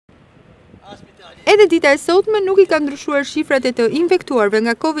Edhe dita e sotme nuk I ka ndryshuar shifrat e të infektuarve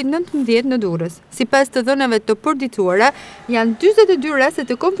nga COVID-19 në Durrës. Sipas të dhënave të përditësuara, janë 42 raste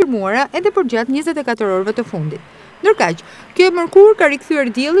të konfirmuara edhe përgjatë 24 orëve të fundit. Ndërkaq, kjo e mërkurë ka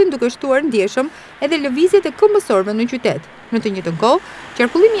rikthyer diellin duke shtuar ndjeshëm edhe lëvizjet e këmbësorëve në qytet. Në të njëjtën kohë,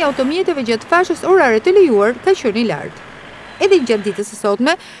 qarkullimi I automjeteve gjatë fashës orare të lejuar ka qenë I lartë. Edhe gjatë ditës së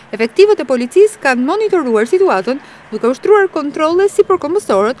sotme, efektivët e policisë kanë monitoruar situatën duke ushtruar kontrolle si për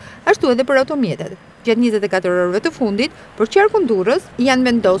këmbësorët, ashtu edhe për automjetet. Gjatë 24 orëve të fundit, për qarkun Durrës janë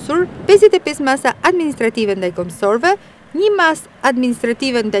vendosur 55 masa administrative ndaj këmbësorëve, 1 masë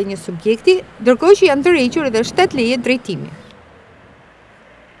administrative ndaj një subjekti, ndërkohë që janë tërhequr edhe 7 leje drejtimi.